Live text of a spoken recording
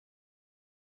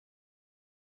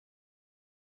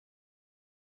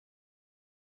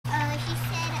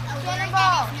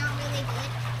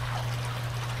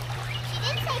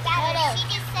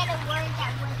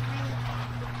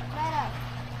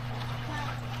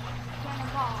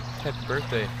Happy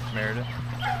birthday, Merida.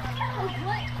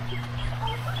 What?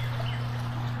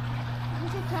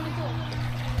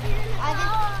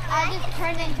 I just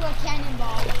turned into a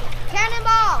cannonball.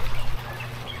 Cannonball!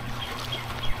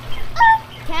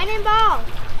 Cannonball!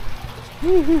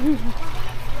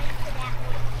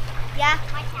 Yeah.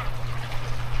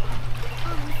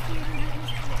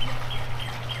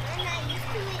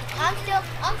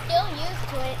 I'm still used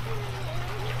to it.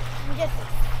 I'm just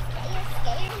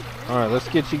scared. All right, let's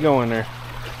get you going there.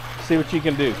 See what you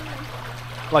can do.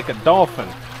 Like a dolphin.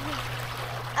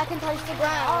 I can touch the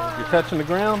ground. You're touching the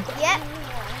ground? Yep.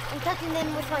 I'm touching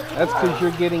them with my teeth. That's because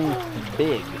you're getting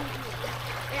big.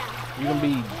 Yeah. You're going to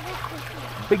be a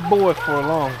big boy for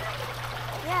long.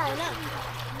 Yeah, I know.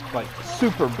 Like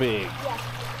super big. Yeah.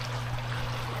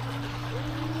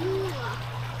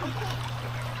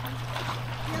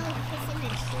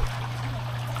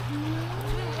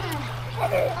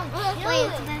 I'm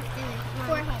chewing.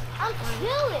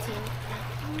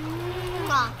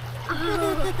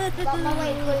 Got my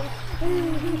way, please.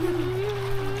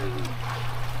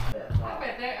 I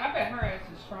bet her ass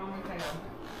is strong as hell.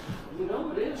 You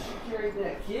know it is. She carried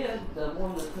that kid, the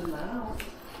one that's in the house,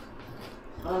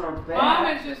 on her back. Mom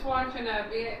is just watching a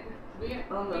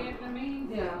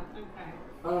Vietnamese? Yeah. Okay.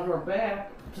 On her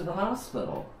back to the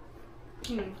hospital.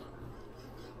 Hmm.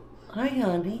 Hi,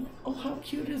 honey. Oh, how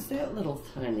cute is that little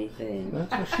tiny thing?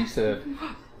 That's what she said.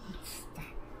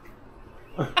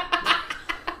 I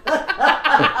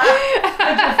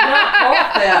just not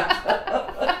caught that.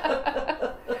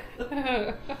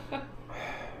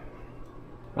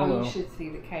 Oh, you should see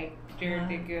the cake. Jared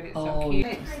did good. It's so Oh, cute.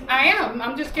 thanks. I am.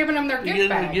 I'm just giving them their gift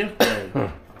bag. gift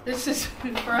bag. This is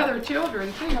for other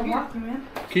children too.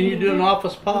 Can you do an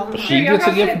office pop? She gets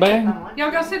a gift bag? Y'all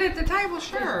go sit at the table,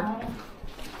 sure.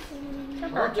 I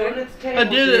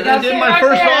did my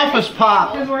first office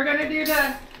pop. Because we're gonna do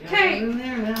the cake. In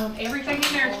there now. Everything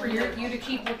in there is for you to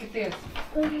keep. Look at this.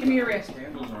 Give me your wrist.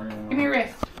 Give me your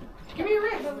wrist. Give me your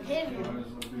wrist.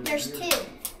 There's two.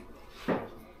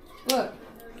 Look.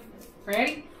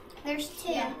 Ready? There's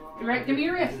two. You ready? Give me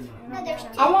your wrist. No, there's two.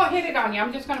 I won't hit it on you.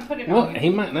 I'm just gonna put it Well, on you. he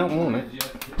might not want it.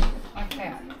 Like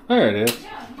that. There it is.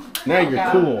 Now you're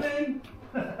cool.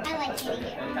 I like hitting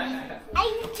it. I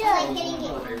do like hitting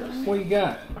it. What you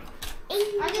got? I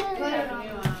just put it on.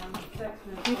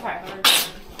 Okay.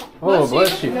 Oh,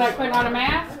 bless you. You like putting on a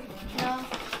mask? No.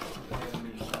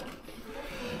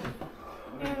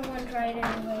 I don't want to try it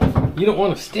anyway. You don't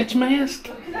want a stitch mask?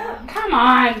 Come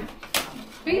on.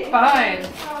 Be fun.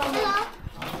 Hello.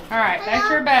 All right, that's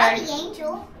your I'm bag. the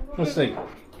angel. Let's see.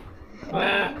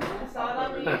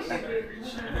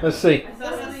 Let's see.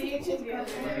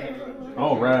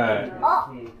 All right. Oh,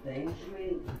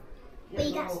 but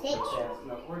you got Stitch.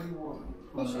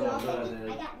 I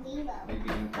got Nemo.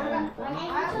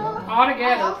 All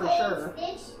together for sure.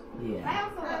 Stitch. Yeah.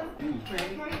 You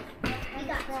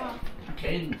got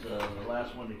Caden's the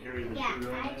last one to carry the Yeah,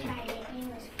 sugar I on tried it. It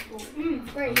was cool.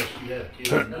 Unless you have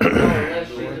kids. Unless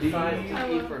she decides to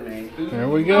keep her name. There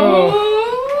we go.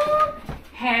 Ooh.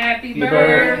 Happy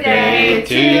birthday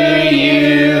to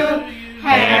you.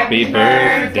 Happy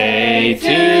birthday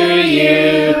to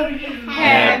you.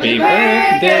 Happy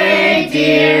birthday,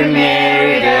 dear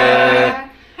Merida.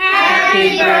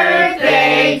 Happy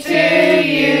birthday to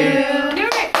you. Do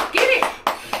it. Get it.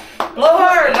 Blow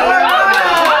hard.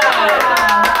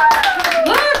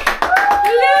 Look.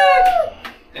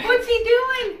 What's he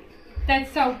doing?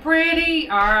 That's so pretty.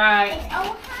 All right.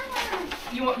 Oh, hi.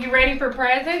 You ready for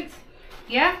presents?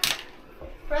 Yeah?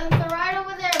 Presents are right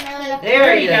over there, Merida.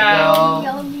 There you go. go.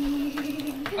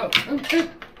 Yummy. Oh.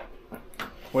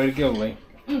 Way to go, Lee.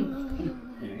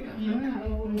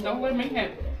 Don't let me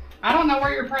hit. I don't know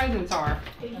where your presents are.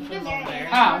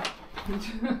 Oh.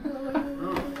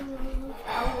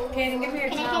 Can you give me your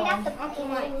Can I towel? take out the pumpkin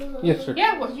one? Yes, sir.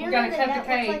 Yeah, well, you gotta cut the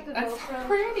cake. That's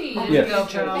pretty. Yes.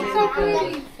 That's so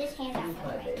pretty. Just hand out the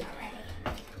plate.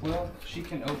 Well, she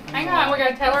can open Hang on, we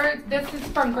gotta tell her this is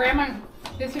from Grandma.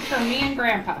 This is from me and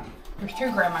Grandpa. There's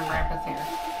two Grandma and Grandpas here.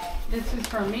 This is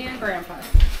from me and Grandpa.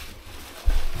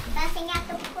 Passing out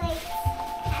the plates.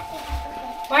 Passing out the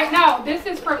plates. Wait, no, this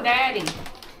is from Daddy.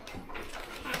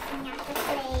 Passing out the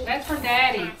plates. That's from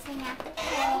Daddy. Passing out the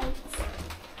plates.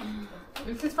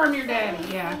 This is from your daddy,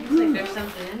 yeah. Looks like there's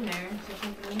something in there. Is there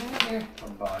something in there? Here. a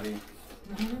body.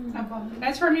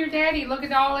 That's from your daddy. Look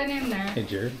at all it in there. Hey,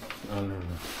 Jared. Oh, no.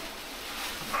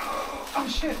 Oh,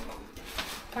 shit.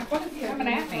 Like, what is he coming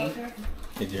at me?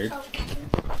 Hey, Jared. Hold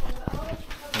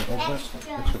that.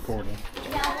 It's recording.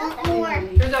 No, more.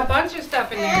 There's a bunch of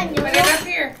stuff in there. Put it up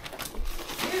here.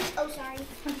 Oh, sorry.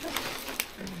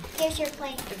 Here's your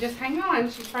plate. Just hang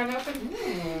on. She's trying to open.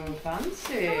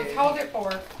 Fancy. Just hold it for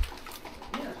her.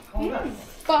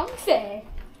 Fancy.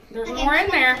 There's Okay, more in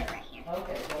she's there. gonna put it right here.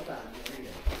 Okay, hold on. There you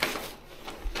go.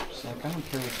 She's like, I don't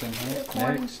care what's in here.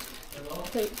 Recording. Next.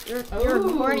 You're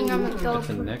recording on the That's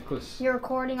a GoPro. necklace. You're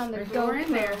recording on the There's GoPro. more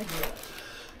in there.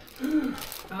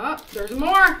 Oh, there's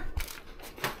more.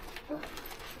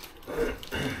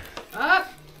 Oh,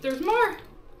 there's more.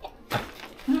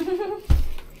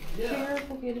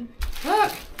 Careful, get him.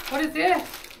 Look, what is this?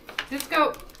 Does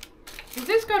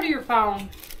this go to your phone?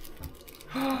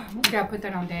 We gotta put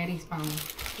that on Daddy's phone.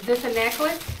 Is this a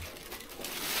necklace?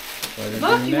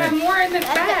 Look, you have more in this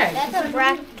bag. That's a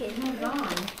bracket.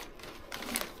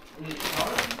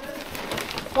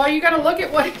 Well, you gotta look at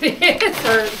what it is,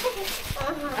 or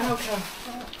okay.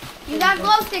 You got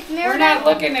glow sticks, We're Merida. not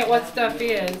looking at what stuff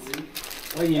is.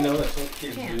 Well, you know that's what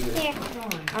kids do. Here.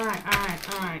 All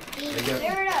right.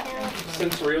 Merida.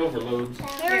 Sensory overloads.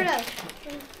 Merida.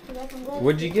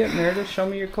 What'd you get, Merida? Show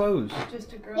me your clothes.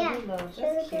 Just a girl Yeah. who loves.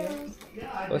 That's cute.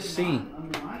 Let's see.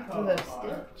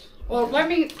 Well,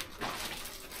 looky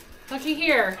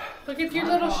here. Look at your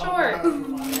little shorts.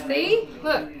 See?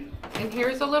 Look. And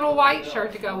here's a little white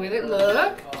shirt to go with it.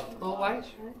 Look. Little white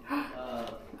shirt.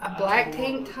 A black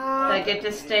tank top. They get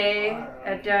to stay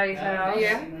at Daddy's house.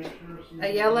 Yeah. A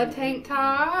yellow tank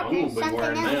top. I'm gonna be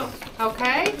wearing them.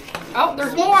 Okay. Oh,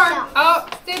 there's Stitch more. socks. Oh,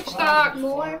 stitch socks.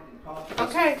 More.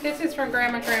 Okay, this is from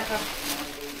Grandma and Grandpa.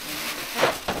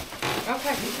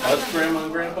 Okay. Us, Grandma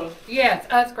and Grandpa? Yes,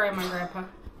 us, Grandma and Grandpa.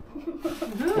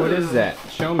 What is that?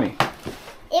 Show me.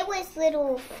 It was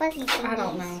little fuzzy things. I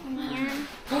don't know. Yeah.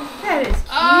 That is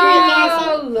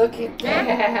Oh, look at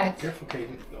that. Careful,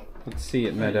 Katie. Let's see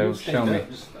it, Meadow. Show me.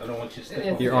 I don't want you to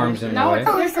step Your arm's in the No, way. it's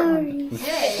a different one.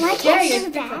 Why Yeah, can't it's you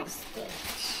do that?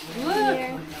 Look.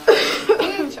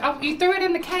 Inch. Oh, you threw it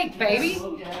in the cake, baby.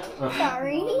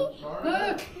 Sorry. Look.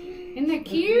 Isn't that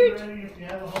cute?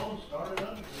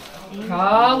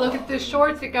 Oh, look at the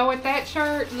shorts that go with that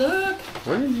shirt. Look.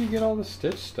 Where did you get all the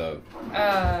stitch stuff?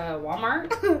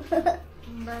 Walmart.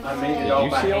 I made it Did all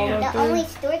you by see all hand. that The there? only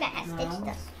store that has stitch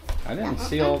stuff. I didn't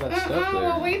see all that stuff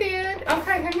Well, there. we did.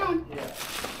 Okay, hang on.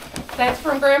 That's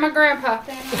from Grandma and Grandpa.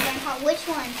 Which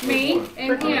one? Me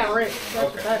and him.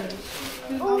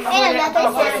 Ooh, and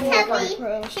another set heavy.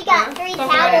 She got 3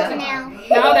 towels now.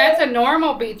 No, that's a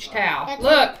normal beach towel. That's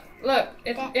Look.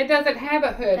 It doesn't have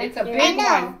a hood. It's a I big know.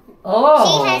 one. Oh,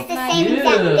 She has the same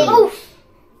exact cute.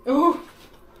 thing. Ooh.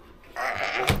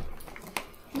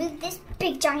 Move this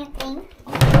big giant thing.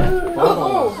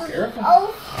 Careful.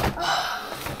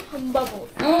 Bubbles.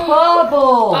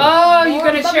 Bubble. Oh, you More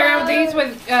gonna share bubbles. these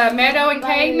with Meadow and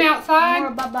Caden More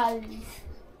outside? bubbles.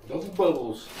 Those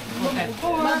bubbles. I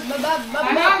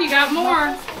know you got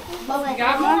more. You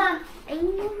got more.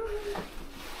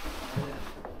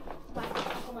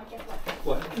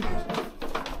 What?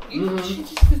 You should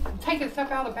just taking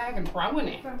stuff out of the bag and throwing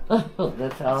it.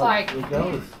 That's how It's like- it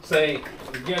goes. Say, you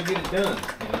gotta get it done,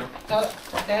 you know? So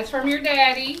that's from your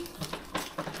daddy.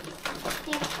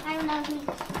 I don't know.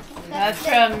 That's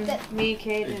from me,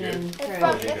 Kaden, and It's Trey.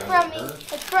 from me.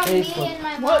 It's from me and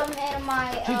my mom and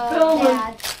my filming.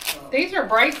 dad. These are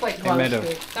bracelet Hey, glow Meadow.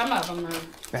 sticks. Some of them are.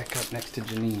 Back up next to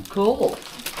Janine. Cool.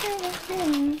 I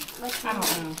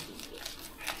don't know.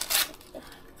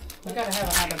 We gotta have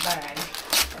another bag.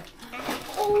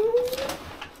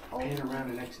 Pan around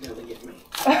and accidentally get me.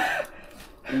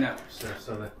 No, sir,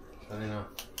 so that, you know.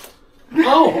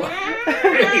 Oh!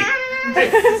 Hey,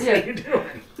 how you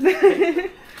doing?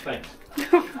 Thanks.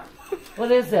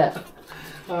 What is that?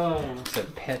 It's a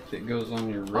pet that goes on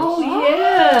your wrist. Oh,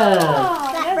 yeah.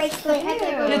 That bracelet.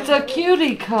 It's a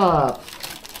cutie cup.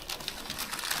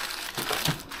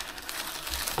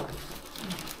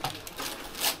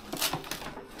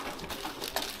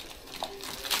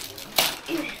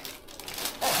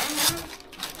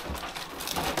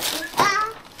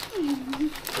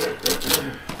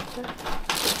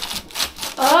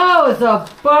 Oh, it's a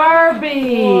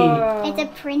Barbie. It's a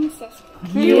princess.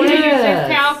 You want to use this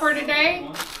Yes. towel for today?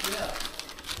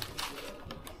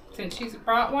 Since she's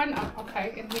brought one? Oh,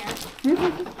 okay, in here.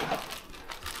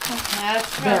 That's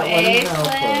from That one is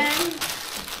Aislinn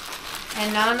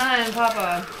and Nana and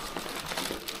Papa.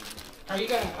 Are you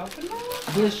going to open that?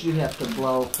 This you have to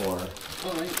blow for.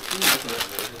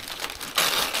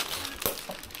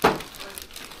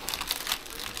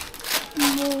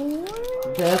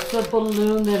 That's a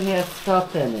balloon that has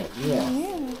stuff in it.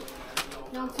 Yes.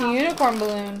 It's a unicorn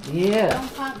balloon.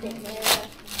 Yes. Pop it there.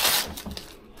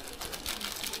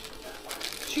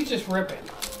 She's just ripping.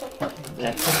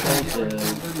 That's what they do.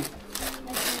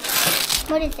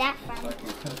 What is that from?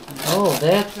 Oh,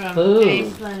 that's From food.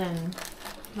 Aislinn and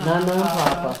Nana and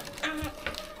Papa.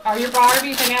 Are your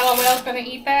Barbies and LOL's gonna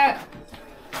eat that?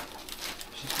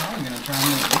 She's probably gonna try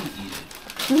and make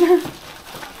me eat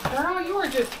it. Girl, you were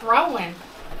just throwing.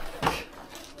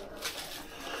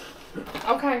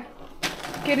 Okay.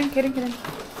 Get in.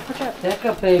 Watch out. Back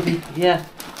up, baby. Yeah.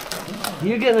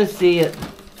 You're gonna see it.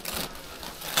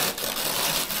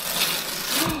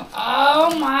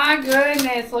 Oh my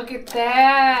goodness, look at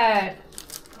that.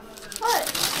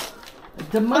 What? The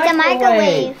It's a microwave.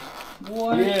 microwave.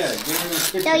 What? Yeah, get in the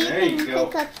kitchen. So you There can you go.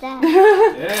 pick up that.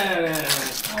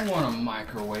 Yeah. I want a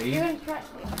microwave in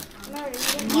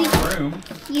You, my room.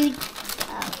 you,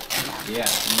 Yeah, you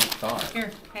thought.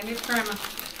 Here, hand it to Grandma.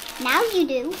 now you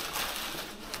do.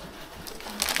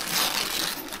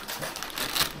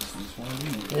 Just one of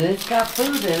these. And it's got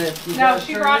food in it. You No, gotta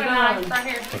she turn brought it a on. knife right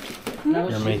here. No,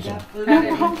 You're she's amazing. got food in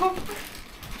it.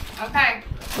 Okay,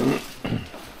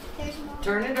 There's more.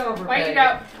 Turn it over, way to baby.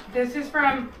 go. This is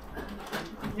from,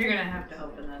 You're gonna have to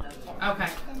open that up.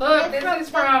 okay. Look, this is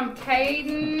from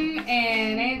Caden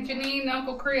and Aunt Janine and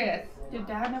Uncle Chris. Did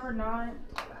Dad never not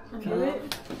do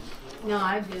it? No,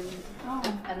 I didn't. Oh,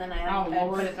 And then I oh had to put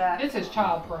Lord. it back. This is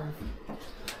childproof.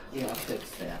 Yeah, I'll fix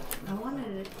that. I wanted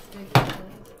it to stay.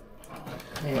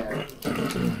 There.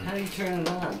 How do you turn it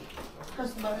on?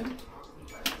 Press the button.